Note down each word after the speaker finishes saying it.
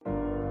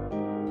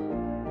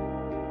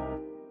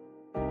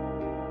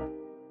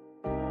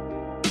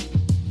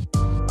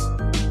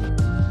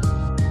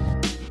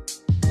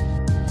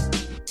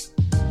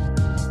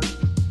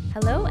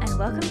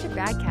Welcome to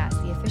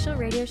GradCast, the official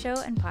radio show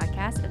and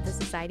podcast of the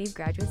Society of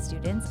Graduate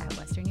Students at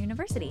Western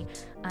University.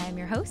 I am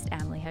your host,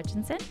 Emily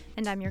Hutchinson.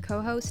 And I'm your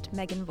co-host,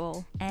 Megan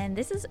Vole. And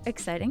this is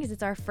exciting because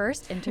it's our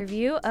first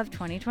interview of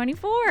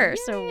 2024. Yay!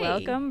 So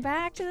welcome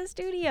back to the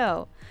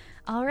studio.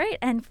 All right,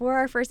 and for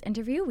our first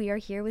interview, we are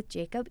here with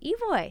Jacob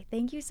Evoy.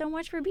 Thank you so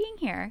much for being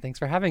here. Thanks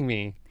for having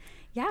me.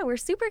 Yeah, we're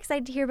super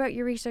excited to hear about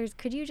your research.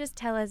 Could you just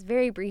tell us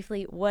very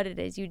briefly what it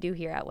is you do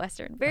here at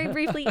Western? Very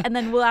briefly, and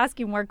then we'll ask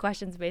you more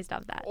questions based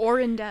off that. Or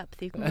in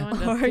depth. You can go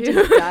in Or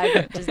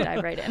depth. just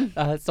dive right in.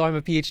 So I'm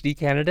a PhD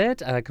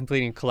candidate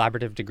completing a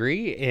collaborative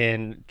degree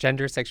in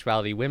gender,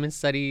 sexuality, women's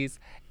studies,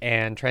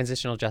 and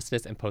transitional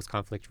justice and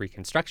post-conflict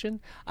reconstruction.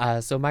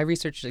 So my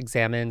research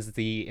examines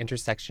the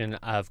intersection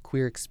of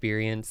queer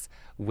experience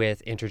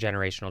with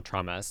intergenerational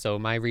trauma. So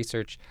my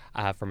research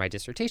for my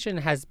dissertation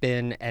has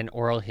been an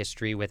oral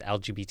history with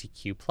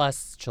LGBTQ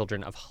plus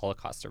children of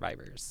Holocaust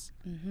survivors.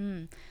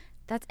 Mm-hmm.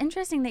 That's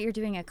interesting that you're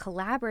doing a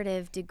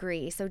collaborative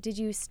degree. So did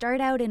you start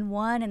out in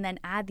one and then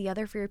add the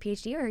other for your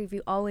PhD, or have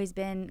you always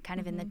been kind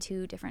of in the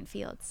two different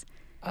fields?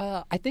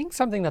 I think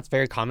something that's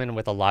very common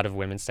with a lot of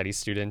women's studies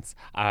students,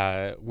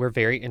 we're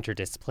very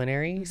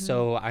interdisciplinary. Mm-hmm.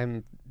 So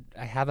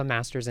I have a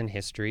master's in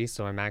history,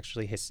 so I'm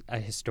actually a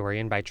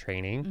historian by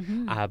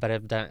training, but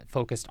I've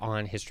focused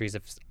on histories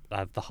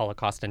of the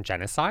Holocaust and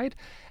genocide.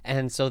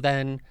 And so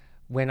then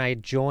when I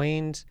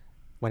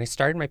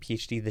started my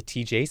PhD, the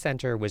TJ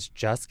Center was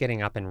just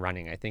getting up and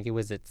running. I think it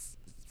was its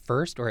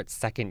first or its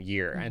second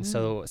year. And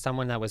so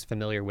someone that was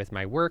familiar with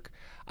my work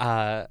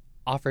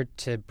offered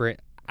to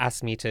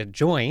asked me to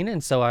join,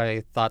 and so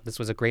I thought this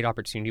was a great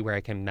opportunity where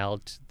I can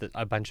meld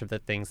a bunch of the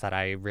things that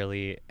I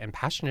really am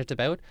passionate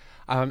about,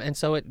 and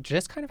so it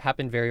just kind of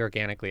happened very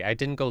organically. I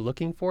didn't go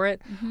looking for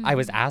it. I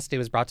was asked, it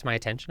was brought to my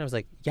attention. I was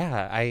like,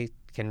 yeah, I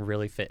can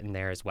really fit in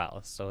there as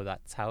well. So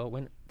that's how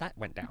that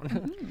went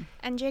down.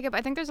 And Jacob,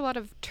 I think there's a lot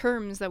of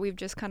terms that we've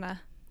just kind of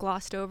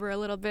glossed over a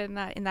little bit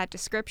in that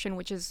description,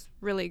 which is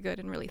really good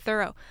and really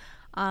thorough.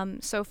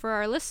 So for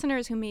our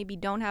listeners who maybe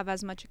don't have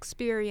as much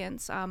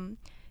experience,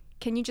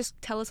 can you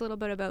just tell us a little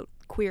bit about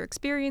queer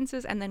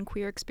experiences and then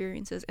queer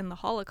experiences in the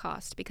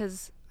Holocaust?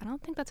 Because I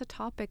don't think that's a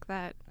topic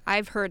that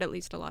I've heard at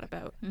least a lot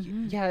about.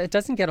 Mm-hmm. Yeah, it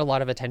doesn't get a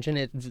lot of attention.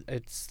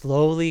 It's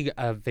slowly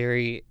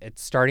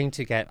it's starting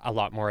to get a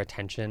lot more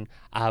attention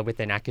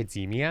within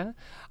academia.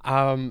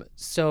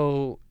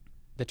 So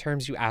the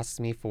terms you asked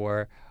me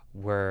for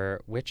were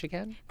which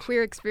again?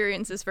 Queer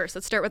experiences first.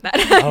 Let's start with that.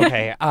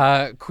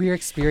 Okay. Queer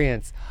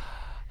experience.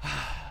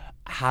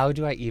 How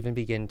do I even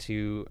begin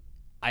to...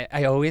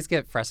 I always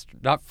get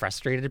not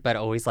frustrated, but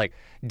always like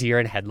deer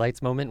in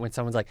headlights moment when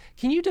someone's like,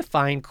 can you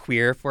define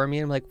queer for me?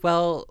 And I'm like,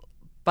 well,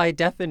 by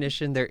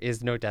definition, there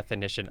is no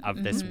definition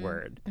of this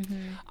word.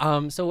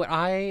 So what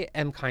I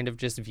am kind of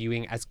just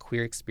viewing as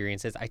queer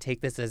experiences, I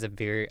take this as a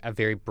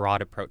very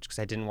broad approach because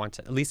I didn't want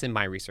to, at least in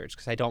my research,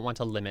 because I don't want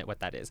to limit what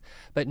that is.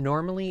 But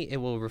normally it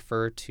will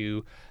refer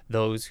to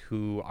those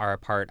who are a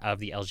part of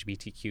the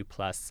LGBTQ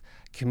plus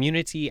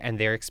community and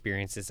their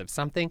experiences of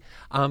something.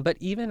 But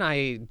even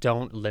I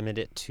don't limit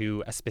it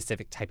to a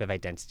specific type of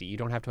identity. You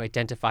don't have to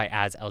identify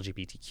as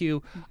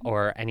LGBTQ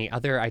or any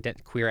other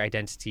queer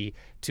identity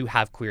to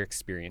have queer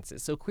experiences.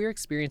 So queer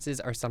experiences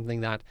are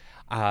something that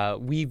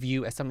we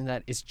view as something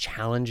that is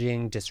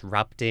challenging,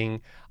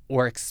 disrupting,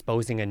 or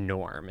exposing a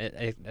norm.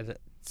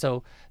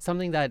 So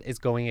something that is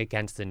going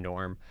against the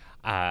norm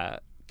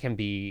can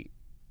be...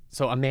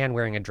 So a man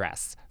wearing a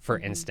dress, for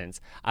instance,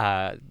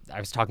 I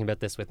was talking about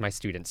this with my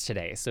students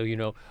today. So,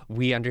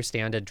 we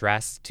understand a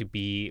dress to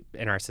be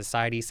in our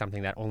society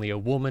something that only a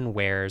woman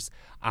wears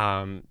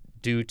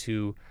due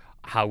to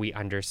how we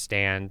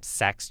understand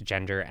sex,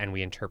 gender, and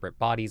we interpret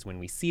bodies when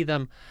we see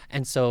them.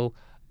 And so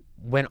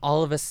when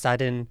all of a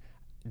sudden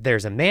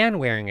there's a man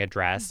wearing a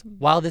dress,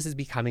 while this is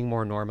becoming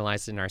more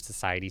normalized in our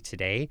society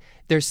today,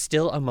 there's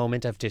still a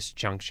moment of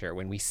disjuncture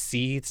when we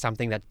see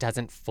something that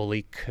doesn't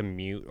fully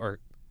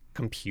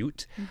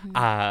compute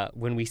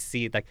when we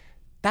see like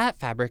that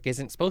fabric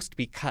isn't supposed to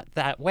be cut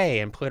that way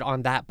and put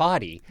on that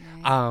body.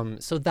 Right.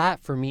 So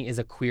that for me is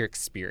a queer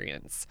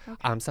experience,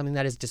 something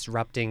that is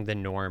disrupting the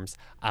norms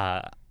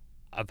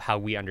of how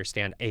we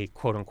understand a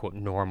quote unquote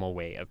normal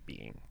way of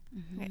being.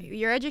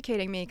 You're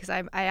educating me because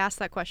I asked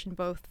that question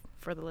both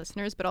for the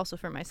listeners but also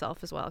for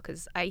myself as well,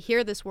 because I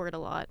hear this word a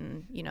lot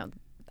and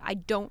I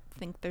don't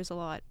think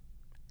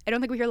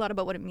we hear a lot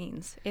about what it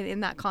means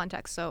in that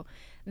context. So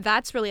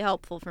that's really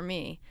helpful for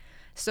me.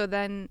 So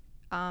then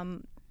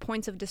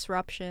points of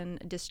disruption,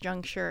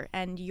 disjuncture,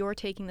 and you're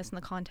taking this in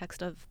the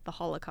context of the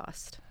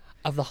Holocaust.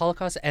 Of the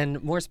Holocaust,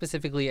 and more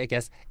specifically, I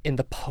guess, in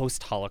the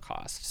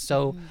post-Holocaust.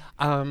 So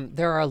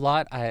there are a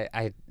lot...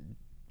 I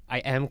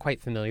am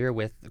quite familiar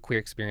with queer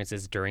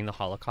experiences during the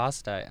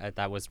Holocaust.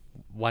 That was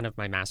one of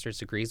my master's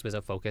degrees, was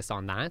a focus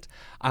on that.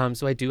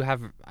 So I do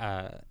have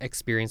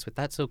experience with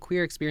that. So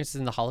queer experiences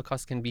in the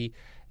Holocaust can be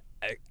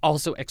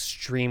also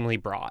extremely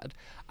broad.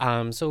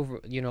 So,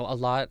 a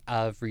lot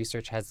of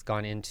research has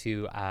gone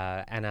into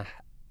Anna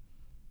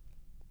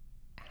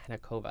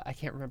Hanakova. I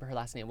can't remember her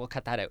last name. We'll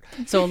cut that out.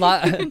 So a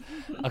lot...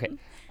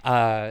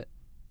 Okay.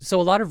 So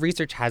a lot of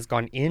research has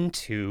gone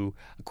into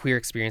queer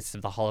experiences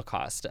of the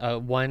Holocaust.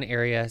 One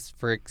area,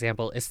 for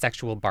example, is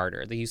sexual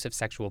barter, the use of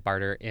sexual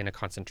barter in a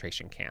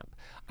concentration camp.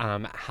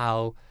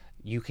 How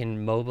you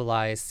can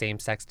mobilize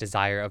same-sex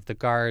desire of the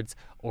guards,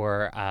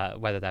 or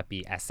whether that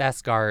be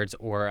SS guards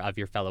or of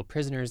your fellow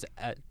prisoners,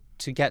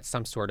 to get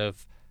some sort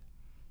of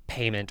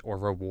payment or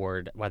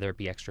reward, whether it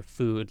be extra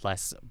food,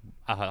 less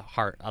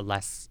a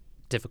less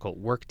difficult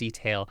work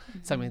detail,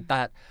 something like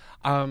that.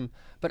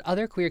 But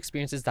other queer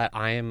experiences that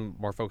I am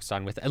more focused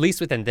on, with at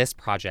least within this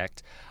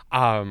project,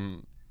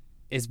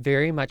 is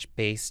very much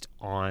based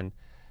on,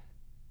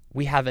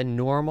 we have a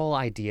normal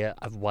idea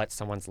of what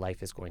someone's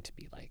life is going to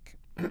be like.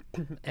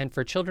 And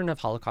for children of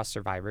Holocaust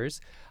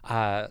survivors,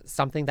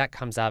 something that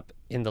comes up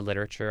in the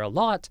literature a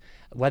lot,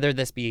 whether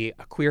this be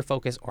a queer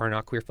focus or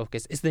not queer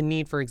focus, is the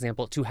need, for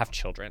example, to have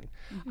children.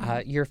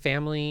 Your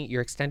family,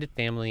 your extended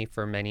family,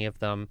 for many of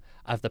them,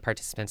 of the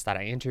participants that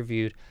I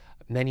interviewed,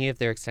 many of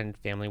their extended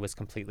family was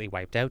completely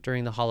wiped out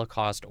during the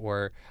Holocaust,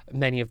 or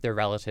many of their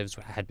relatives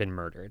had been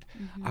murdered.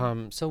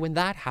 So when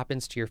that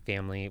happens to your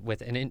family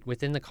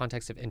within the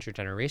context of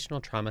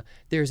intergenerational trauma,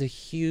 there's a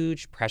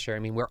huge pressure. I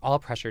mean, we're all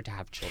pressured to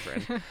have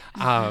children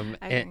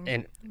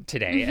and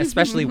today,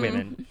 especially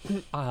women.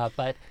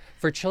 But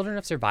for children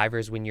of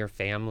survivors, when your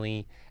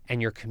family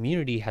and your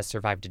community has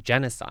survived a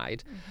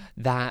genocide,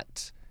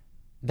 that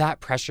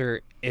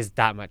pressure is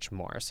that much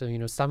more.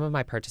 So, some of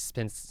my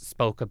participants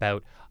spoke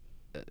about,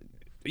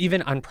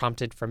 even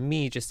unprompted from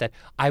me, just said,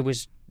 I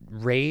was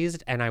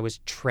raised and I was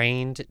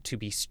trained to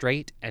be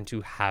straight and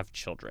to have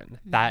children.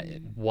 That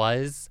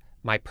was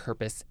my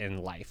purpose in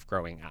life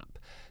growing up.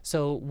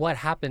 So what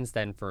happens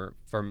then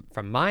from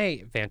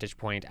my vantage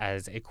point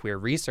as a queer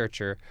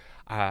researcher,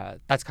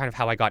 that's kind of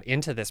how I got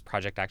into this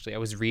project, actually. I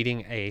was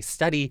reading a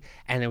study,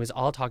 and it was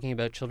all talking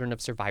about children of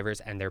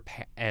survivors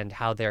and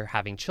how they're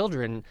having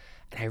children.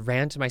 And I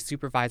ran to my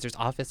supervisor's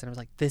office and I was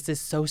like, this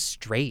is so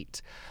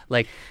straight.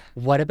 Like,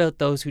 what about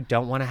those who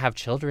don't want to have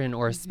children,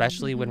 or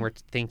especially when we're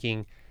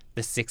thinking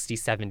the 60s,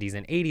 70s,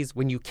 and 80s,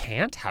 when you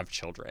can't have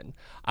children,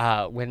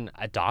 when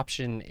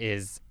adoption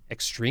is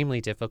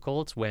extremely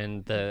difficult,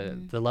 when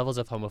the levels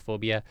of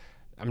homophobia,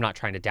 I'm not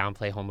trying to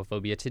downplay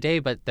homophobia today,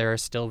 but there are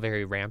still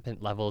very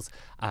rampant levels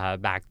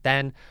back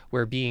then,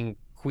 where being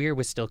queer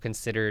was still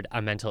considered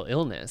a mental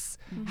illness.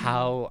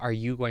 How are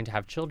you going to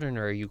have children,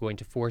 or are you going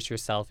to force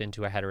yourself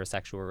into a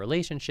heterosexual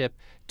relationship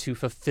to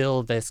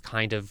fulfill this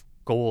kind of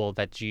goal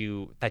that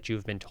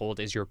you've been told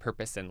is your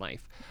purpose in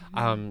life?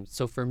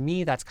 So for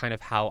me, that's kind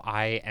of how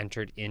I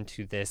entered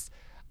into this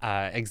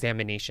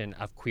examination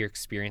of queer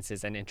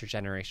experiences and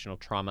intergenerational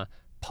trauma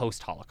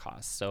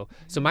post-Holocaust. So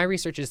my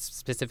research is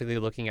specifically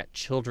looking at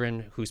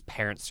children whose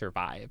parents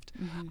survived.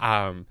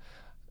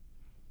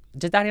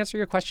 Did that answer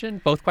your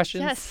question? Both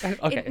questions? Yes.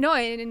 Okay.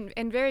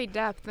 In very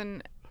depth,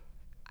 and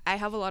I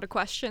have a lot of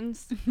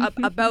questions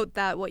about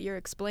that, what you're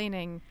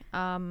explaining.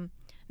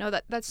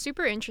 That's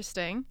super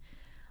interesting.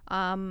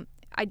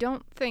 I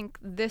don't think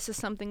this is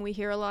something we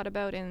hear a lot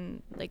about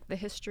in like the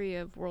history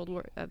of World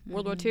War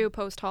II,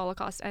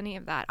 post-Holocaust, any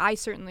of that. I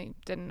certainly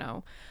didn't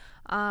know.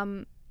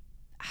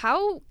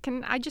 How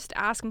can I just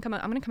ask and come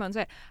out? I'm going to come out and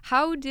say,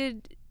 how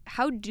did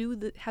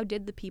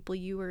the people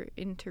you were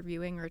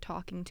interviewing or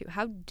talking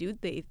to,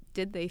 did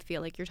they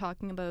feel? Like, you're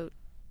talking about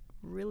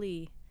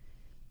really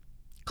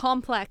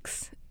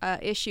complex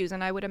issues,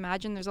 and I would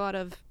imagine there's a lot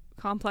of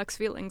complex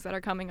feelings that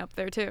are coming up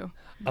there too.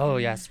 Oh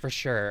yes, for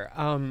sure.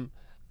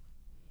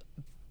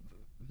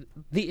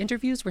 The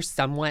interviews were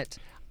somewhat,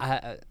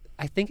 I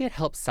think it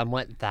helped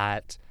somewhat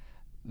that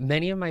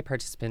many of my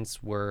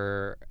participants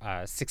were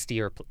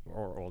 60 or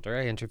older.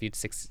 I interviewed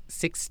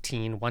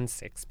 16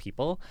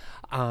 people,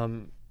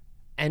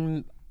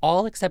 and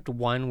all except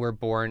one were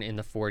born in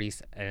the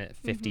 40s,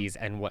 50s,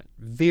 and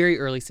very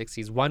early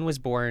 60s. One was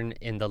born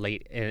in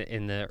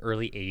the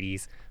early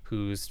 80s,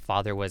 whose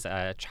father was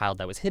a child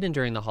that was hidden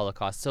during the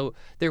Holocaust. So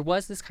there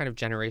was this kind of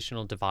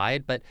generational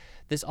divide, but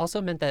this also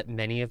meant that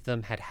many of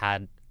them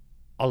had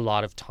a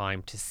lot of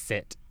time to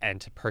sit and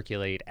to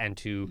percolate and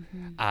to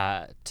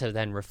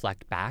then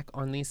reflect back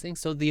on these things.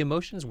 So the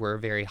emotions were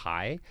very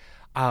high.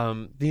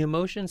 The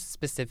emotions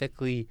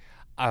specifically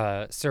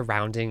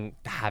surrounding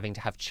having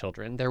to have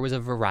children, there was a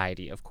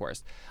variety, of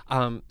course.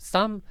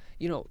 Some,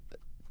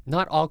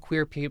 not all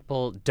queer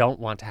people don't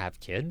want to have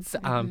kids,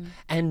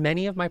 and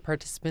many of my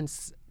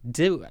participants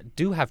do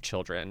have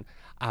children.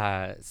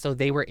 So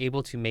they were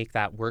able to make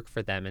that work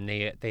for them, and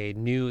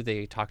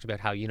they talked about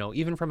how,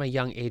 even from a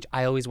young age,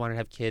 I always wanted to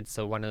have kids.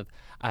 So one of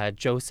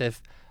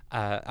Joseph,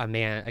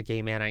 a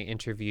gay man I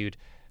interviewed,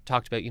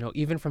 talked about,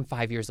 even from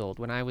 5 years old,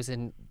 when I was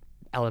in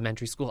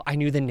elementary school, I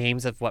knew the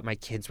names of what my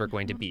kids were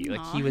going to be.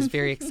 Like, he was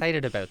very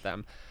excited about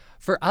them.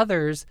 For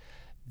others,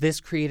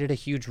 this created a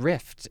huge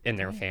rift in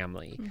their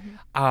family.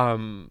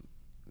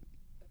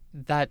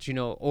 That,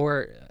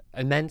 or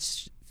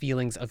immense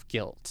feelings of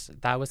guilt.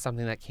 That was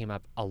something that came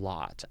up a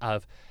lot.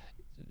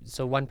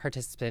 So one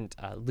participant,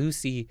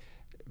 Lucy,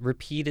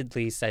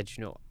 repeatedly said,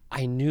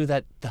 I knew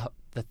that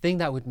the thing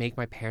that would make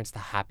my parents the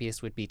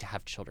happiest would be to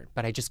have children,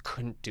 but I just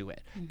couldn't do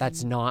it.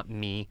 That's not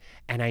me.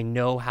 And I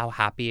know how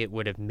happy it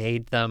would have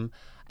made them.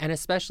 And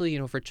especially,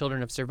 for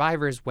children of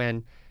survivors,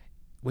 when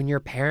your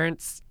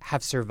parents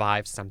have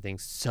survived something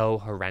so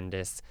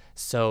horrendous,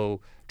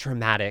 so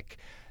traumatic,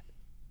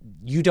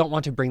 you don't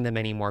want to bring them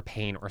any more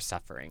pain or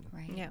suffering.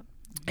 Right. Yeah.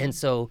 And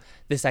so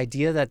this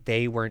idea that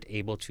they weren't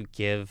able to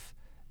give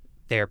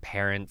their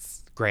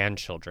parents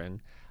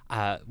grandchildren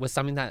was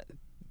something that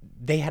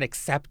they had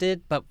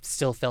accepted but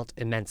still felt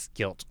immense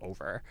guilt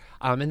over.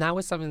 And that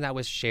was something that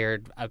was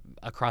shared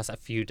across a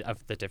few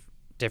of the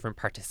different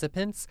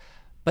participants.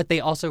 But they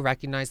also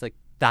recognized, like,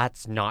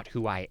 that's not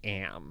who I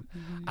am.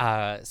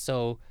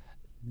 So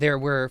there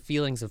were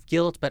feelings of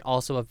guilt, but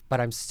also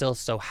but I'm still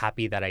so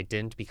happy that I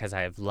didn't, because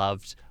I have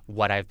loved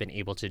what I've been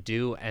able to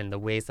do and the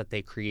ways that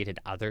they created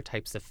other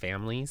types of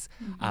families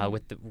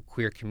with the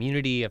queer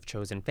community of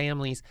chosen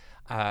families.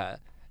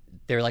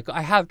 They're like,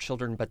 I have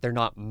children, but they're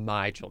not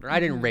my children. I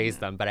didn't raise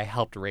them, but I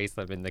helped raise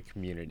them in the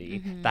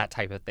community, that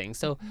type of thing.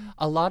 So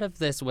a lot of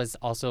this was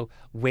also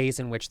ways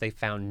in which they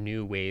found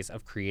new ways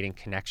of creating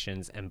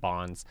connections and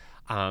bonds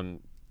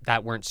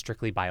that weren't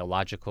strictly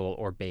biological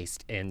or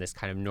based in this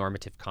kind of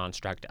normative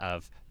construct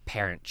of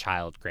parent,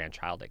 child,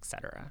 grandchild,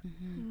 etc.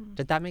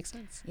 Did that make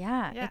sense?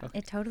 Yeah.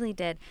 It totally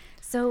did.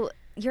 So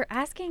you're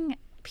asking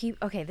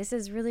okay, this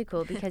is really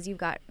cool because you've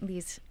got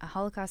these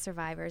Holocaust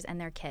survivors and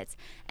their kids,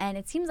 and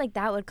it seems like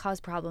that would cause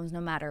problems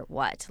no matter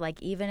what.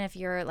 Like, even if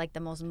you're like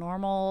the most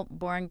normal,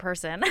 boring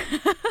person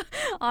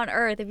on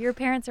earth, if your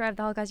parents survived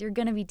the Holocaust, you're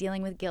going to be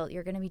dealing with guilt.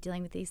 You're going to be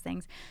dealing with these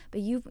things.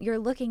 But you're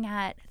looking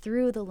at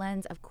through the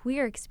lens of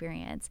queer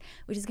experience,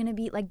 which is going to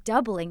be like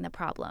doubling the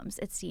problems,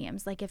 it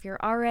seems. Like, if you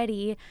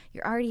already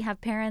have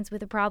parents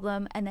with a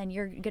problem, and then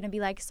you're going to be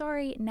like,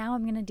 sorry, now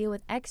I'm going to deal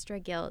with extra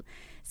guilt.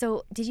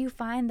 So did you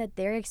find that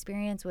their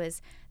experience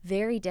was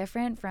very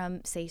different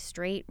from, say,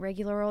 straight,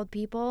 regular old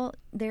people,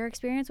 their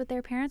experience with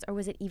their parents, or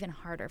was it even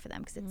harder for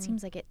them? Because it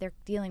seems like they're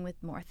dealing with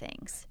more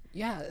things.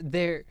 Yeah,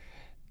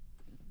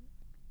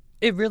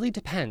 it really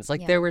depends.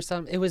 Like, there were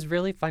it was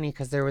really funny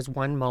because there was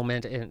one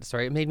moment,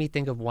 it made me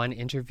think of one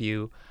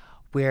interview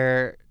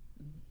where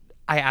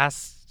I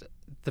asked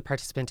the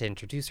participant to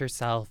introduce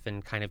herself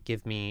and kind of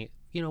give me,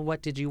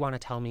 what did you want to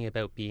tell me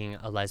about being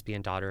a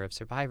lesbian daughter of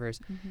survivors?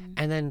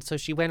 And then so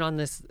she went on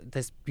this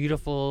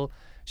beautiful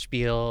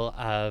spiel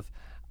of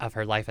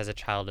her life as a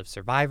child of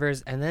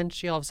survivors. And then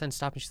she all of a sudden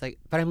stopped and she's like,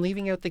 but I'm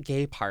leaving out the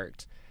gay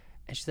part.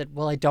 And she said,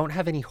 well, I don't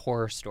have any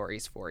horror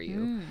stories for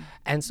you.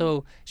 And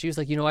so she was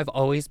like, I've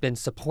always been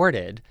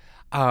supported.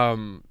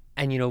 And,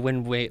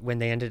 when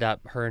they ended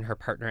up, her and her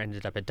partner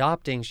ended up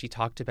adopting, she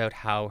talked about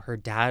how her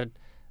dad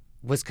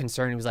was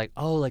concerned. He was like,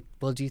 oh, like,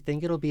 well, do you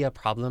think it'll be a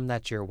problem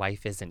that your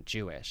wife isn't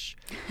Jewish?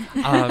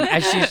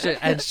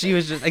 And she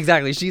was just,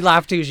 exactly, she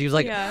laughed too. She was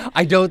like,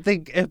 I don't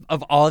think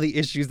of all the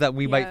issues that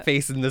we might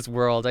face in this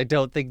world, I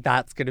don't think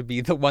that's going to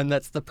be the one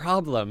that's the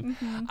problem.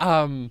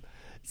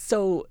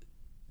 So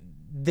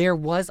there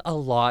was a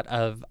lot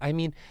of,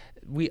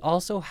 we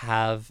also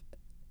have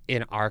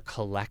in our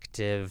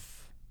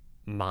collective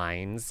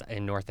minds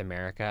in North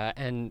America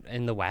and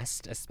in the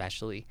West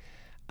especially,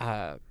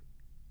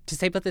 to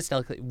say about this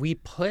delicately, we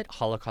put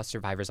Holocaust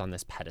survivors on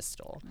this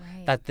pedestal.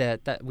 Right.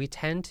 That we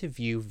tend to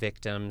view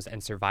victims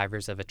and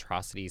survivors of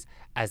atrocities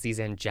as these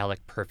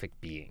angelic,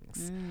 perfect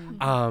beings.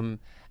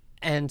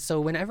 And so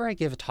whenever I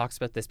give talks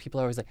about this,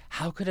 people are always like,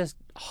 how could a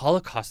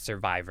Holocaust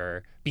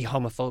survivor be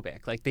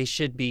homophobic? Like, they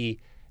should be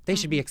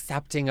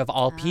accepting of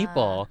all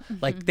people.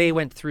 Like, they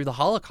went through the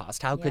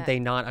Holocaust. How could they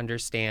not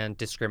understand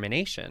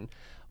discrimination?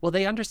 Well,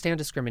 they understand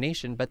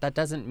discrimination, but that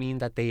doesn't mean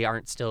that they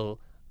aren't still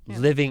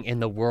living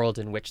in the world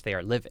in which they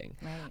are living.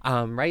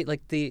 Right?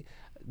 Like, the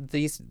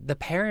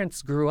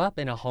parents grew up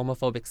in a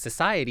homophobic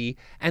society,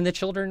 and the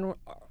children,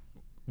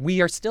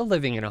 we are still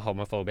living in a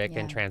homophobic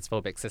and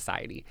transphobic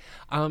society.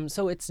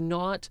 So it's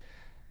not,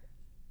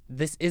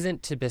 this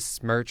isn't to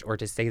besmirch or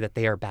to say that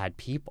they are bad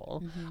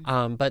people,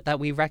 but that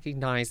we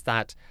recognize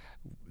that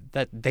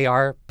they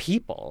are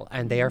people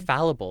and they are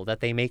fallible,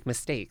 that they make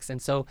mistakes.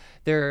 And so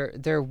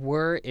there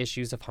were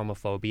issues of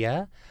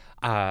homophobia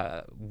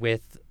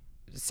with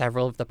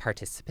several of the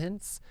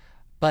participants,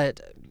 but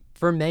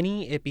for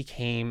many it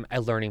became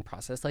a learning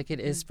process, like it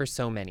is for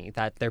so many,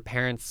 that their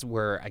parents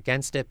were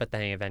against it, but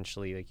then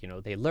eventually,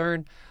 they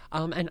learn,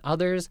 and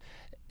others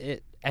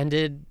it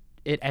ended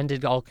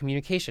all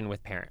communication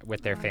with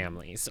their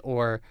families,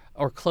 or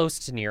close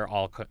to near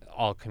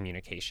all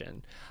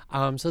communication.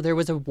 So there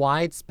was a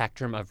wide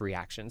spectrum of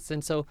reactions,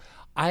 and so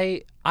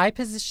I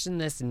position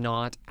this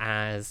not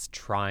as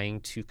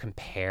trying to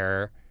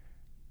compare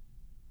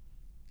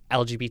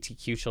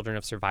LGBTQ children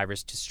of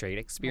survivors to straight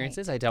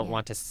experiences. I don't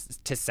want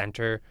to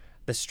center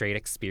the straight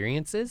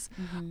experiences.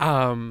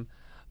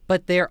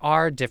 But there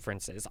are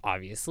differences,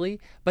 obviously.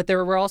 But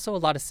there were also a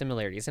lot of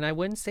similarities. And I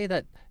wouldn't say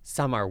that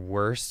some are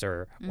worse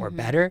or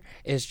better.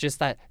 It's just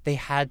that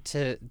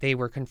they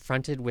were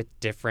confronted with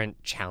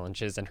different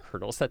challenges and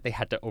hurdles that they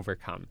had to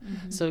overcome.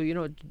 So,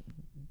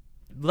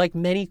 like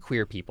many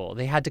queer people,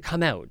 they had to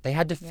come out. They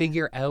had to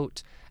figure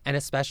out, and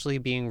especially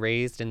being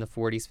raised in the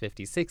 40s,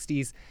 50s,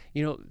 60s,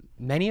 you know,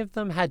 many of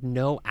them had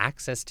no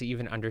access to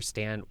even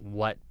understand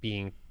what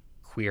being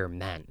queer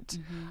meant.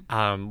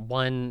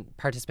 One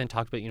participant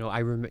talked about, you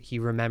know, he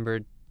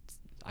remembered,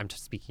 I'm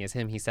just speaking as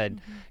him, he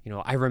said, you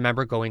know, I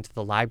remember going to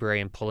the library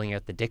and pulling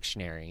out the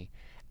dictionary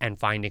and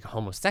finding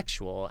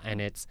homosexual,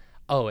 and it's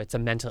a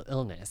mental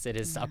illness. It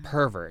is a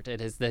pervert.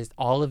 It is this,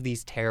 all of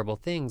these terrible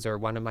things. Or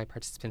one of my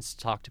participants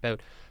talked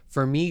about,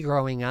 for me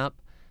growing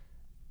up,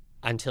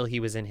 until he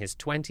was in his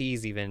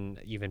 20s,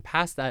 even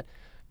past that,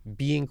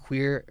 being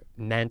queer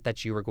meant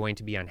that you were going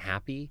to be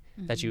unhappy,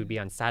 that you would be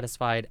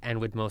unsatisfied,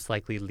 and would most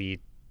likely lead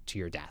to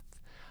your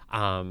death.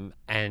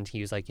 And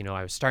he was like, you know,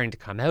 I was starting to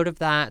come out of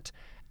that,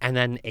 and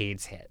then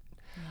AIDS hit.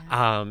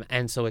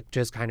 And so it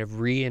just kind of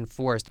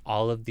reinforced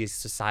all of these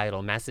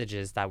societal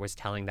messages that was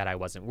telling that I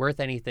wasn't worth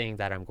anything,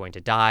 that I'm going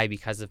to die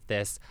because of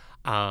this,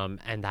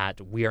 and that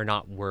we are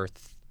not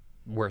worth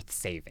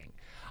saving.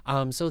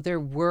 So there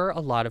were a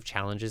lot of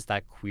challenges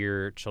that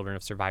queer children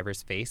of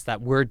survivors faced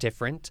that were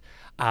different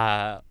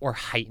or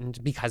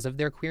heightened because of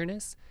their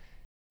queerness.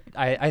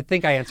 I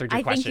think I answered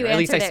your question, or at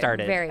least I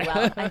started. Very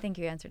well. I think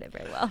you answered it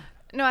very well.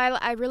 No,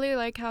 I really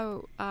like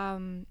how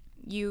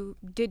you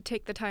did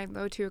take the time,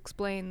 though, to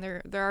explain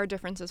there are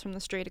differences from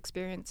the straight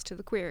experience to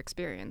the queer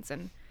experience.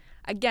 And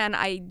again,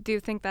 I do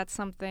think that's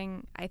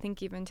something, I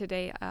think even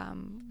today,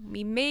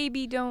 we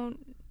maybe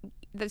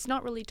that's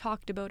not really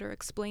talked about or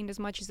explained as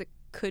much as it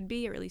could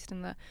be, or at least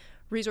in the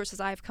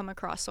resources I've come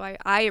across. So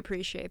I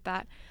appreciate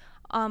that.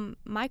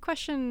 My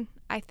question,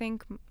 I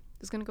think,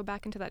 is going to go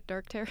back into that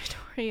dark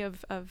territory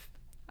of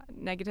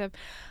negative.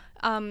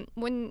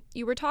 When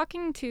you were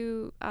talking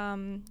to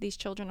these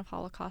children of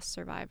Holocaust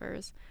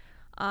survivors,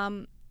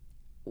 did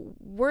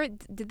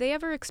they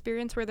ever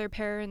experience where their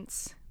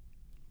parents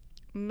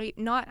I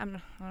don't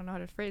know how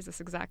to phrase this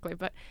exactly,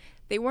 but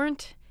they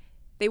wanted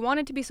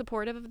to be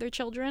supportive of their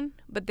children,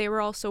 but they were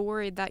also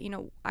worried that, you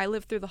know, I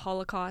lived through the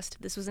Holocaust.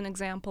 This was an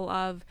example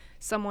of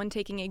someone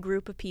taking a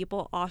group of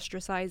people,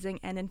 ostracizing,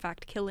 and in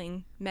fact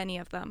killing many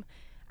of them.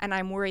 And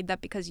I'm worried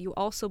that because you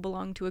also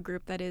belong to a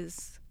group that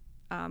is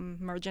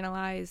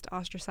marginalized,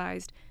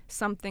 ostracized,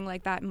 something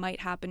like that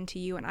might happen to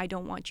you, and I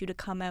don't want you to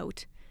come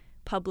out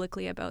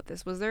publicly about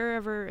this. Was there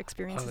ever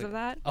experiences of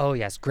that? Oh,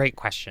 yes. Great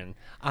question.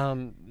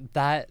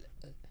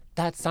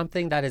 That's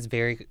something that is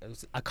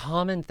a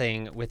common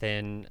thing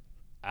within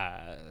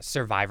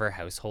survivor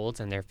households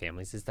and their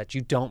families, is that you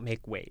don't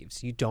make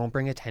waves. You don't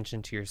bring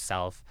attention to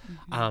yourself,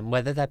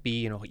 whether that be,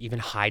 you know, even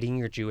hiding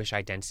your Jewish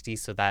identity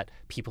so that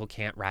people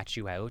can't rat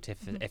you out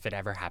if it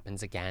ever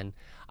happens again,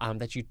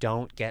 that you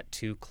don't get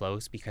too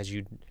close because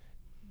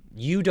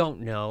you don't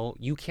know,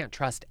 you can't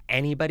trust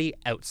anybody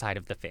outside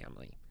of the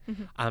family.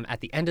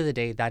 At the end of the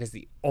day, that is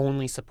the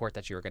only support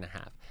that you're going to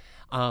have.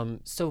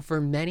 So for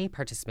many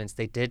participants,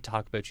 they did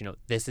talk about, you know,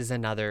 this is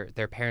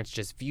their parents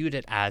just viewed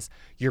it as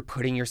you're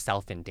putting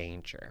yourself in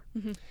danger.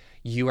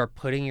 You are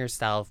putting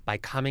yourself, by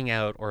coming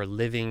out or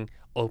living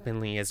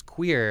openly as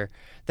queer,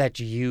 that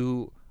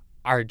you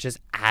are just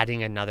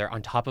adding another,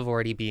 on top of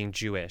already being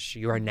Jewish,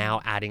 you are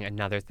now adding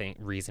another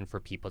reason for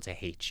people to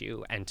hate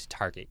you and to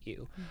target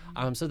you.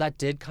 So that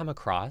did come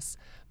across.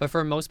 But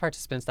for most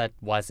participants, that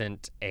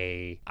wasn't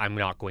I'm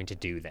not going to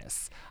do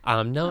this.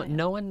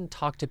 No one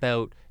talked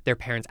about their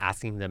parents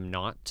asking them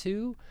not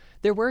to.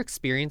 There were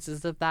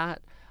experiences of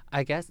that,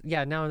 I guess.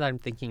 Yeah, now that I'm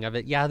thinking of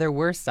it, yeah, there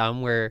were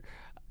some where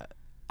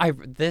I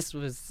found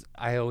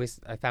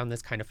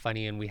this kind of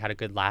funny, and we had a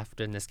good laugh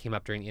when this came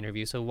up during the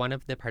interview. So one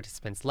of the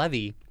participants,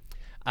 Levy,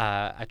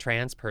 a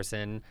trans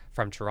person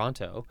from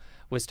Toronto,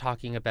 was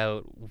talking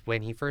about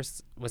when he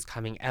first was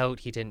coming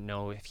out, he didn't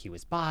know if he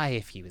was bi,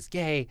 if he was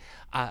gay,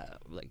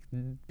 like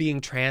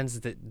being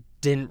trans that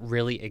didn't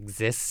really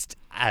exist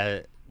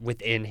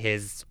within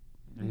his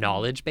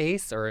knowledge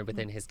base or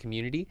within his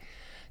community.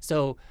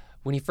 So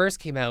when he first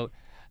came out,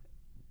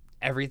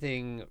 there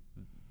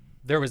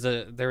was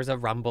a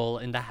rumble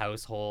in the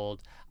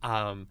household.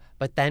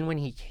 But then when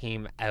he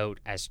came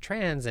out as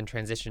trans and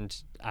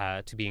transitioned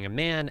to being a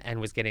man and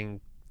was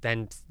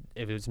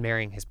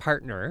marrying his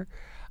partner,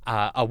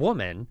 a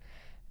woman,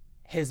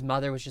 his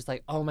mother was just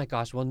like, oh my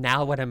gosh, well,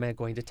 now what am I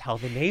going to tell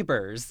the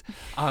neighbors?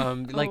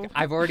 Like,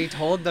 I've already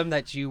told them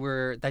that you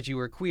were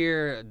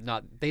queer.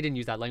 They didn't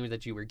use that language,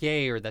 that you were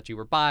gay or that you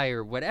were bi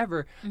or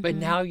whatever. But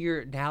now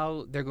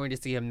they're going to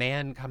see a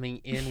man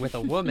coming in with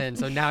a woman.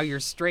 So now you're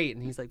straight.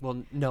 And he's like,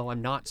 well, no,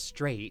 I'm not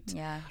straight.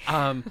 Yeah.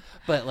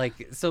 But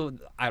like, so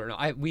I don't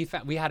know.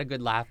 We had a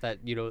good laugh that,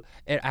 you know,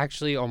 it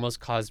actually almost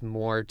caused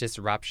more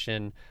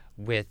disruption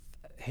with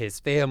his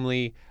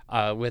family,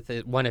 with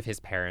one of his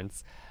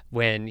parents,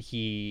 when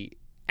he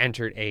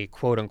entered a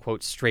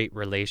quote-unquote straight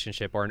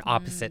relationship or an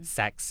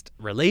opposite-sexed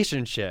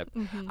relationship,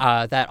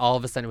 that all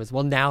of a sudden it was,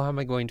 well, now how am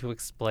I going to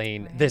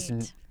explain this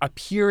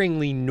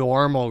appearingly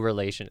normal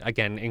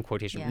again, in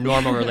quotation,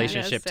 normal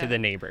relationship to the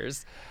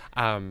neighbors?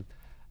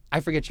 I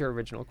forget your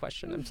original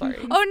question. I'm sorry.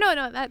 Oh,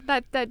 no,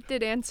 that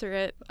did answer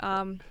it.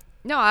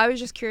 No, I was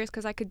just curious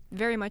because I could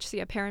very much see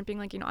a parent being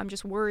like, I'm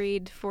just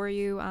worried for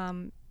you,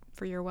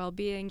 for your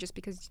well-being, just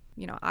because,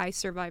 I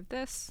survived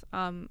this.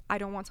 I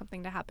don't want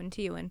something to happen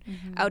to you, and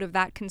out of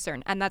that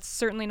concern. And that's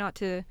certainly not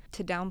to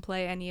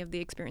downplay any of the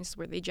experiences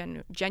where they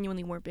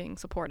genuinely weren't being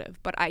supportive.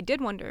 But I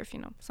did wonder if,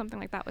 something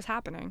like that was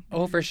happening.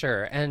 Oh, for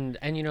sure. And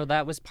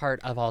that was part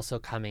of also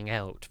coming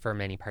out for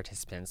many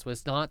participants,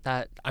 was not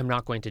that I'm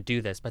not going to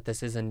do this, but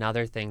this is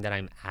another thing that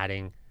I'm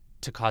adding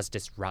to cause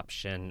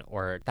disruption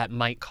or that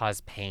might cause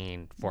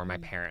pain for my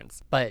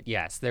parents. But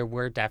yes, there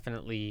were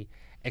definitely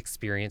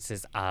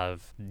experiences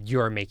of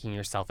you're making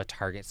yourself a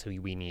target, so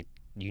you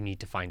need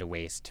to find a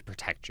ways to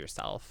protect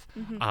yourself.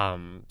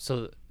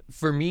 So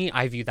for me,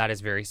 I view that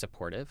as very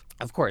supportive.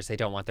 Of course, they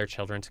don't want their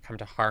children to come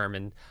to harm,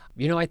 and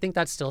I think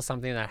that's still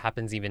something that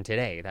happens even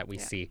today that we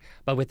see.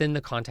 But within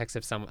the context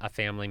of a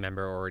family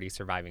member already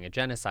surviving a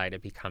genocide,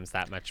 it becomes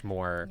that much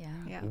more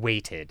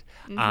weighted.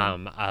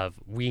 Of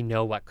we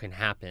know what can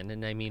happen,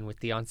 and I mean,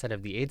 with the onset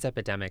of the AIDS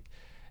epidemic,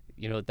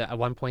 at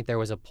one point there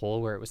was a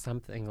poll where it was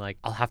something like,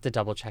 I'll have to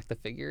double check the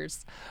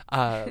figures,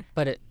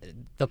 but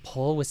the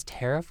poll was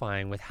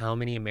terrifying with how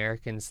many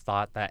Americans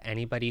thought that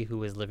anybody who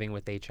was living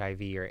with HIV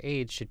or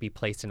AIDS should be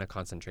placed in a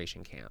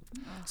concentration camp.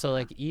 So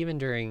like even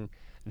during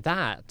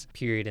that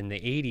period in the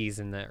 80s,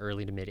 in the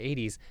early to mid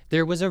 80s,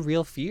 there was a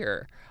real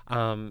fear,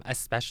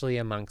 especially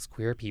amongst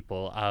queer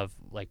people, of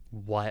like,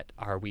 what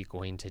are we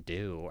going to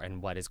do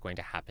and what is going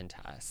to happen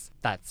to us?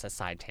 That's a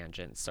side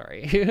tangent,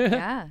 sorry.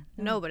 Yeah.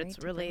 No, but it's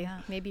really,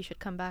 maybe you should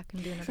come back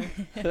and do another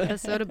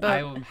episode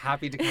about. I'm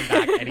happy to come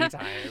back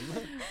anytime.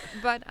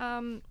 But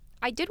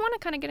I did want to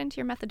kind of get into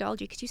your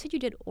methodology, because you said you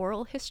did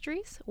oral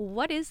histories.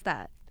 What is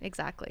that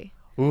exactly?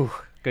 Ooh,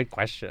 good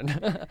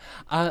question.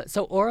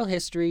 So oral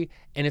history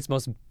in its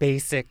most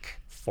basic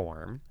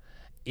form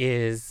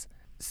is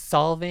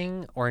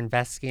solving or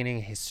investigating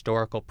a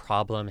historical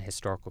problem, a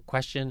historical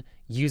question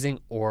using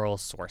oral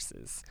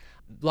sources.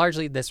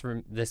 Largely, this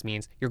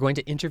means you're going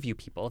to interview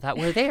people that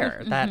were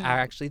there, that are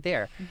actually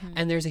there.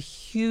 And there's a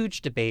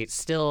huge debate,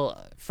 still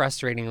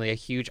frustratingly a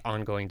huge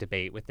ongoing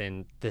debate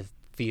within the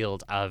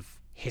field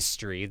of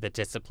history, the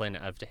discipline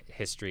of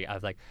history,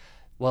 of like,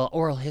 well,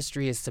 oral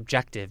history is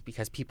subjective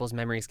because people's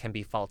memories can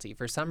be faulty.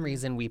 For some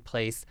reason, we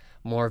place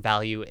more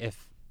value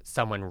if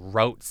someone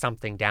wrote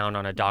something down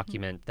on a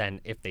document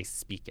than if they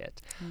speak it.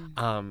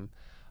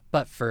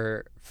 But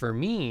for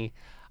me,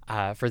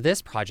 for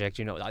this project,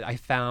 I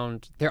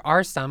found there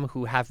are some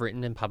who have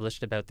written and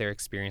published about their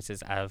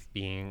experiences of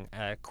being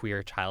a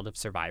queer child of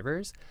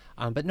survivors,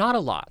 but not a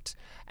lot.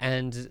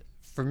 And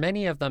for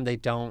many of them, they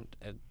don't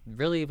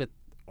really, with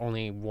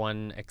only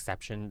one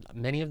exception,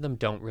 many of them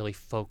don't really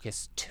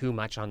focus too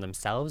much on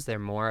themselves. They're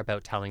more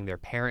about telling their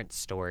parents'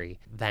 story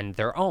than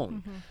their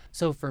own.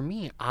 So for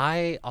me,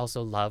 I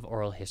also love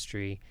oral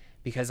history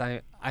because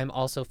I'm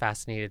also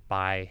fascinated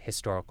by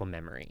historical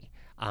memory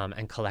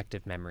and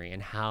collective memory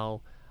and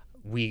how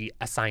we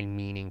assign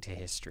meaning to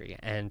history.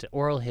 And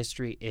oral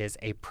history is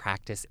a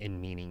practice in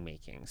meaning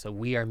making. So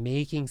we are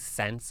making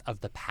sense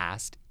of the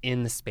past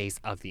in the space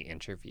of the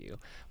interview,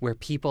 where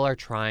people are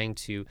trying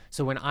to.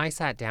 So when I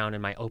sat down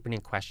and my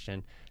opening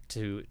question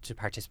to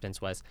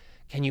participants was,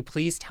 can you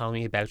please tell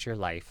me about your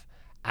life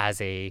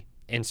as a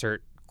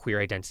insert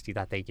queer identity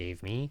that they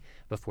gave me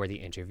before the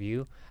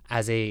interview,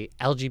 as a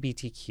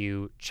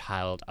LGBTQ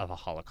child of a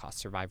Holocaust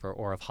survivor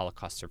or of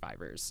Holocaust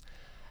survivors.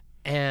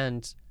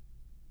 And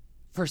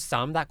for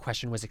some, that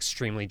question was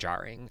extremely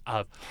jarring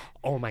of,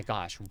 oh my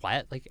gosh,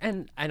 what? Like,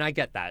 and I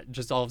get that,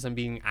 just all of a sudden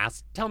being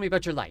asked, tell me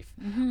about your life.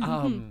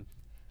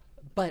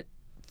 But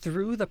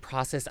through the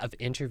process of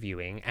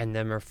interviewing and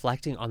them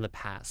reflecting on the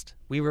past,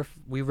 we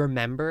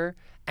remember,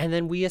 and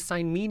then we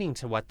assign meaning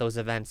to what those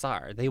events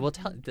are. They will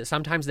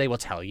sometimes they will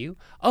tell you,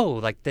 oh,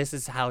 like, this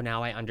is how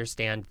now I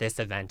understand this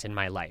event in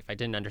my life. I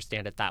didn't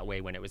understand it that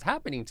way when it was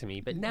happening to me,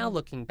 but now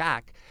looking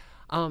back,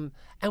 and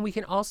we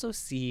can also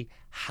see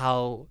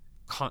how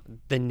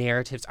the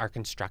narratives are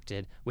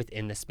constructed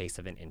within the space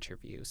of an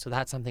interview. So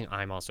that's something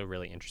I'm also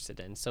really interested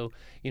in. So,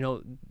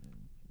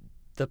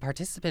 the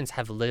participants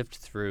have lived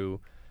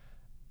through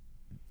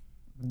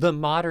the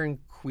modern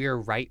queer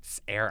rights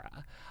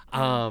era.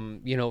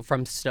 From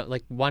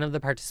like one of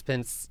the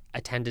participants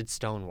attended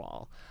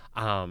Stonewall.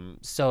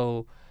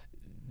 So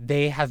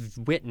they have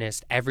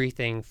witnessed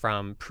everything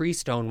from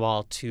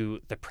pre-Stonewall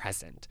to the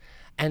present.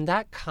 And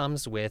that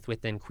comes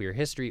within queer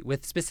history,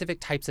 with specific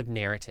types of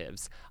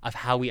narratives of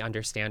how we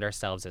understand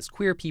ourselves as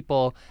queer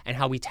people and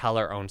how we tell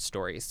our own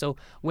stories. So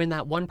when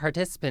that one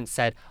participant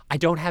said, I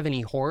don't have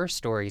any horror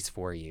stories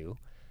for you,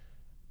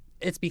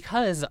 it's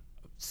because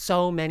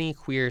so many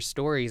queer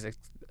stories, it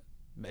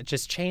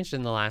just changed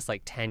in the last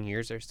 10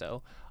 years or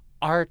so,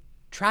 are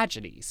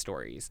tragedy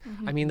stories.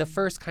 I mean, the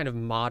first kind of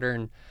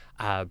modern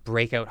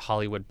breakout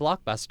Hollywood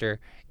blockbuster,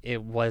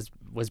 it was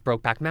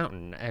Brokeback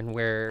Mountain, and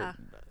where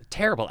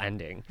terrible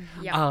ending.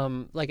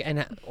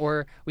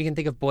 Or we can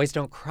think of Boys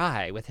Don't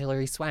Cry with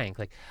Hilary Swank,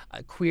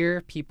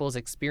 queer people's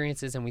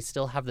experiences, and we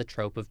still have the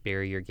trope of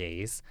bury your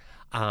gaze,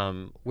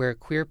 where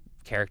queer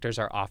characters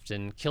are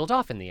often killed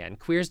off in the end.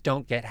 Queers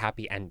don't get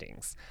happy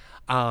endings.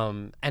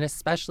 And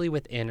especially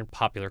within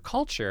popular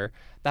culture,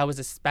 that was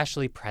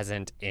especially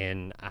present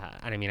in,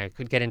 and I mean, I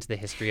could get into the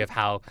history of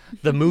how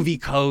the movie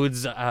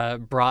codes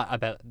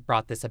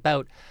brought this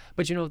about.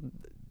 But, you know,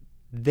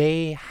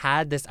 they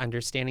had this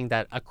understanding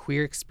that a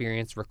queer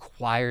experience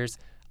requires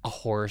a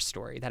horror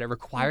story, that it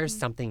requires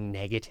something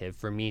negative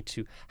for me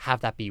to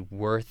have that be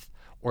worth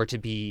or to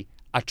be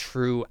a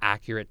true,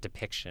 accurate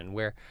depiction,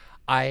 where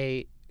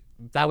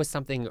that was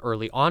something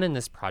early on in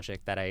this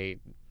project that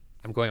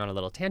I'm going on a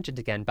little tangent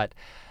again, but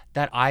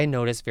that I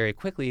noticed very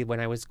quickly when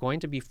I was going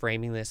to be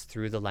framing this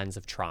through the lens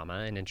of trauma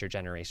and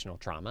intergenerational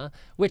trauma,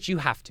 which you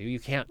have to. You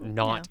can't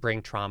not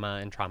bring trauma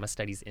and trauma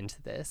studies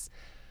into this.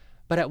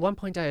 But at one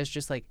point I was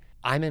just like,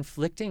 I'm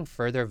inflicting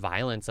further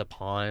violence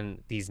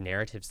upon these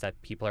narratives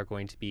that people are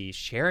going to be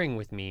sharing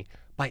with me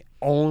by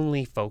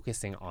only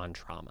focusing on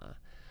trauma.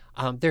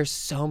 There's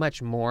so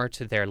much more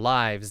to their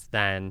lives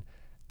than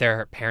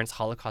their parents'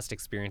 Holocaust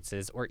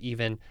experiences or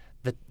even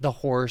the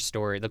horror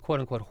story, the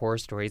quote-unquote horror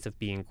stories of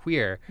being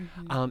queer.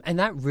 And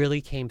that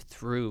really came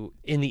through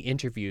in the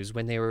interviews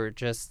when they were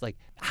just like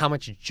how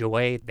much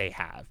joy they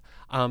have,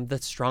 the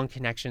strong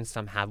connections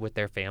some have with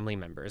their family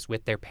members,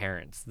 with their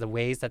parents, the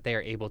ways that they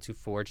are able to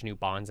forge new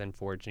bonds and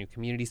forge new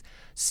communities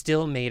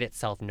still made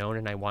itself known,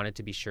 and I wanted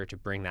to be sure to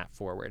bring that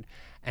forward.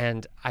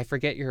 And I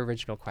forget your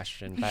original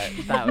question, but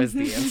that was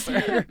the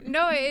answer.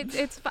 No,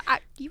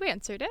 you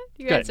answered it.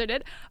 You Good. answered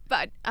it.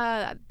 But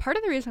part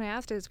of the reason I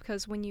asked is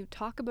because when you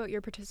talk about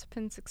your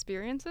participants'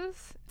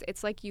 experiences,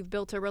 it's like you've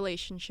built a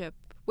relationship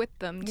with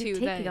them You're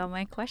too. taking all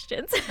my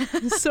questions.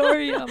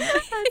 Sorry,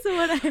 That's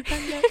what I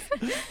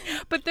found.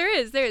 But there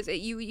is.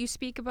 You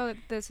speak about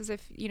this as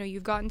if, you know,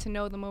 you've gotten to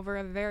know them over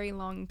a very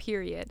long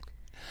period.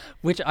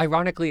 Which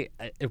ironically,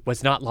 it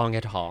was not long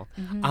at all.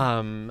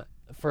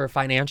 For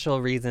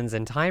financial reasons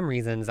and time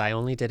reasons, I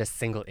only did a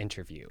single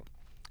interview,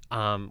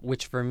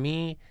 which for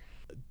me,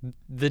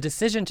 the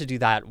decision to do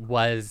that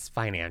was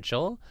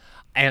financial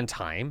and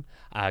time.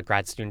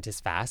 Grad student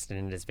is fast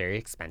and it is very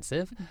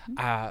expensive.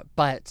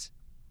 But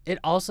it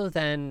also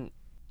then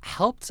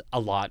helped a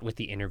lot with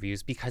the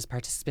interviews because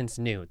participants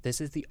knew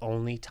this is the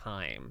only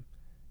time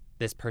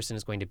this person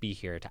is going to be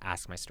here to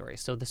ask my story.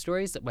 So the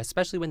stories,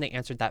 especially when they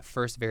answered that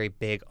first very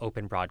big,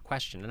 open, broad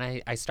question,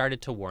 and I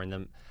started to warn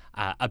them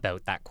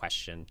about that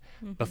question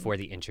before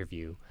the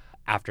interview.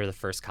 After the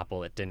first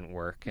couple, it didn't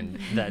work. And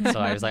so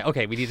I was like,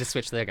 okay, we need to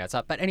switch their guts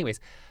up. But anyways,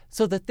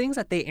 so the things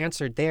that they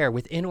answered there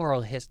within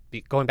oral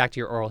history, going back to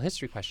your oral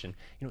history question,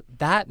 you know,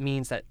 that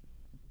means that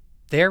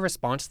their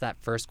response to that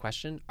first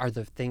question are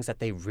the things that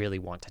they really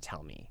want to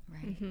tell me.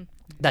 Right.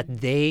 That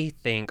they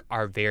think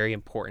are very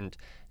important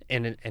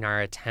in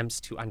our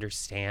attempts to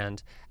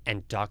understand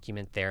and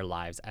document their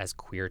lives as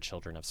queer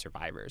children of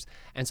survivors.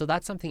 And so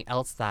that's something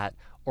else that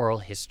oral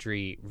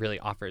history really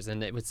offers.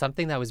 And it was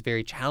something that was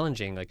very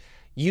challenging. Like,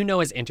 you know,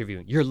 as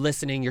interviewing, you're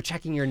listening, you're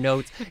checking your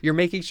notes, you're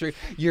making sure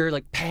you're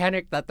like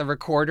panicked that the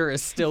recorder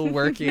is still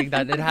working,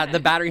 that the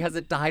battery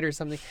hasn't died or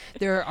something.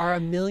 There are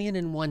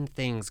 1,000,001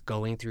 things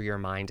going through your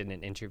mind in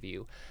an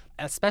interview.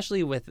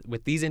 Especially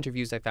with these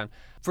interviews, I found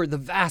for the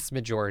vast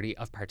majority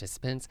of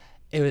participants,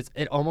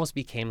 it almost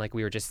became like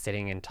we were just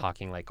sitting and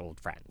talking like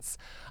old friends.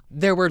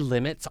 There were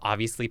limits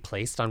obviously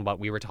placed on what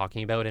we were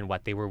talking about and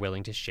what they were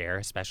willing to share,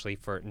 especially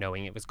for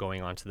knowing it was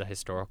going on to the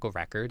historical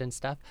record and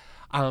stuff.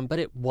 But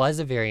it was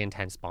a very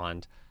intense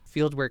bond.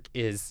 Fieldwork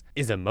is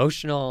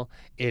emotional.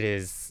 It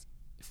is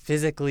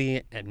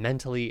physically and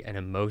mentally and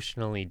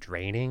emotionally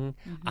draining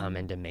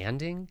and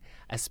demanding,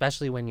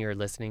 especially when you're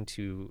listening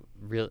to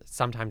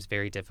sometimes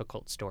very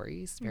difficult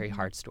stories, very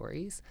hard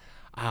stories.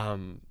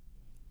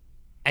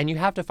 And you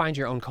have to find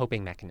your own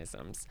coping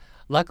mechanisms.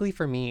 Luckily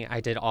for me, I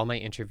did all my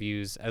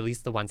interviews, at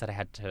least the ones that I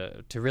had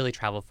to really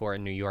travel for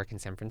in New York and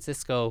San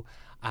Francisco.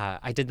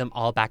 I did them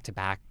all back to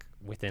back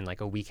within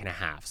like a week and a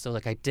half. So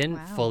like I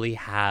didn't fully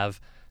have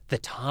the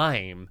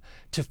time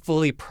to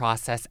fully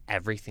process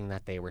everything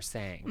that they were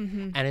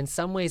saying. And in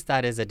some ways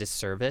that is a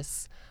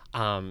disservice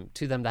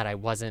to them that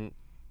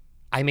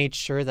I made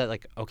sure that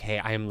like, okay,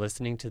 I am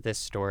listening to this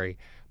story,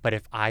 but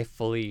if I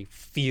fully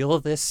feel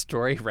this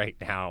story right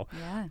now,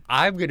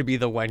 I'm going to be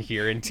the one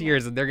here in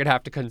tears and they're going to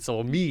have to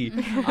console me.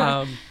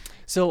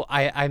 So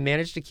I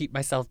managed to keep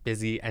myself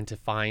busy and to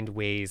find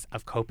ways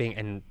of coping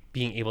and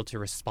being able to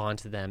respond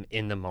to them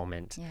in the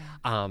moment.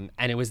 And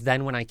it was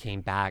then when I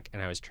came back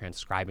and I was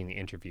transcribing the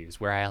interviews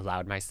where I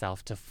allowed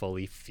myself to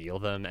fully feel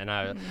them.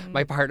 And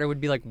my partner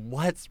would be like,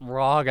 what's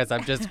wrong? As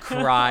I'm just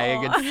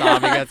crying and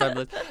sobbing as I'm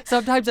listening.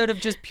 Sometimes out of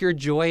just pure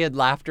joy and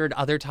laughter, and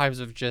other times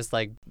of just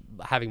like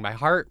having my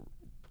heart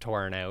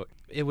torn out.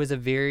 It was a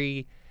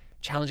very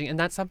challenging, and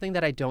that's something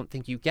that I don't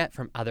think you get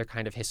from other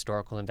kind of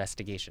historical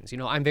investigations. You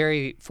know, I'm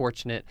very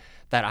fortunate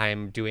that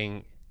I'm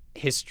doing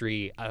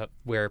history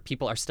where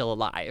people are still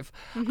alive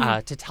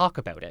to talk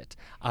about it,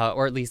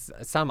 or at least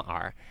some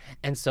are.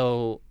 And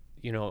so,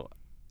 you know,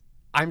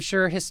 I'm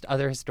sure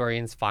other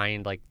historians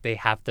find like they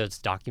have those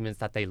documents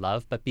that they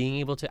love, but being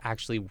able to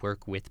actually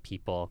work with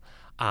people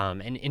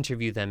and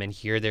interview them and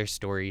hear their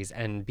stories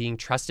and being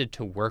trusted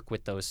to work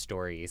with those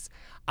stories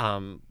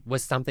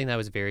was something that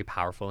was very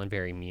powerful and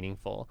very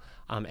meaningful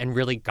and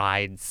really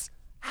guides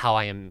how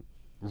I am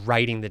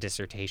writing the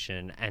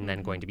dissertation and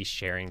then going to be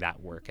sharing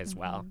that work as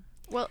well.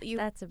 Well,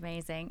 That's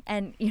amazing.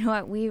 And you know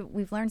what?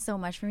 We've learned so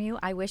much from you.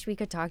 I wish we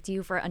could talk to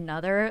you for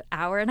another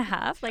hour and a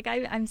half. Like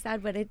I'm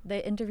sad, but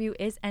the interview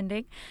is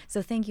ending.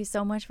 So thank you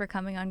so much for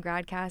coming on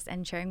Gradcast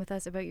and sharing with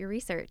us about your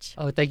research.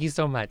 Oh, thank you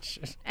so much.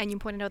 And you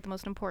pointed out the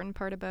most important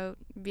part about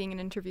being an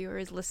interviewer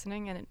is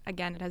listening. And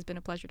again, it has been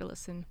a pleasure to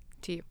listen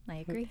to you. I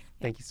agree.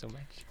 Thank you so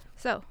much.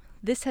 So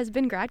this has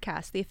been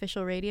Gradcast, the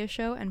official radio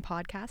show and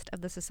podcast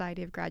of the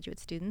Society of Graduate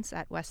Students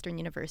at Western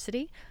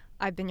University.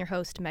 I've been your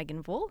host,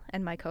 Megan Vole,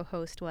 and my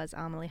co-host was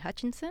Amelie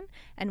Hutchinson,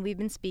 and we've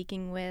been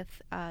speaking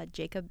with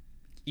Jacob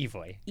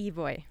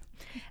Evoy.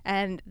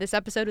 And this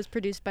episode was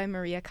produced by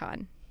Maria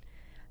Khan.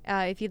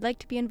 If you'd like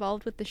to be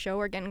involved with the show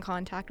or get in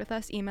contact with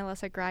us, email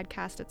us at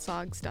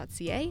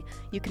gradcast@sogs.ca.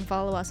 You can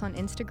follow us on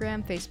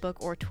Instagram, Facebook,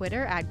 or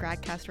Twitter at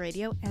Gradcast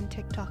Radio, and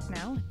TikTok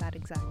now at that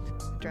exact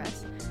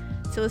address.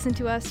 To listen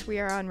to us, we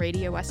are on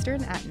Radio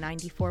Western at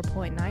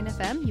 94.9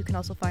 FM. You can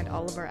also find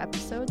all of our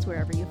episodes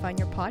wherever you find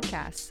your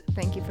podcasts.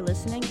 Thank you for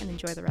listening and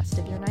enjoy the rest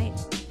of your night.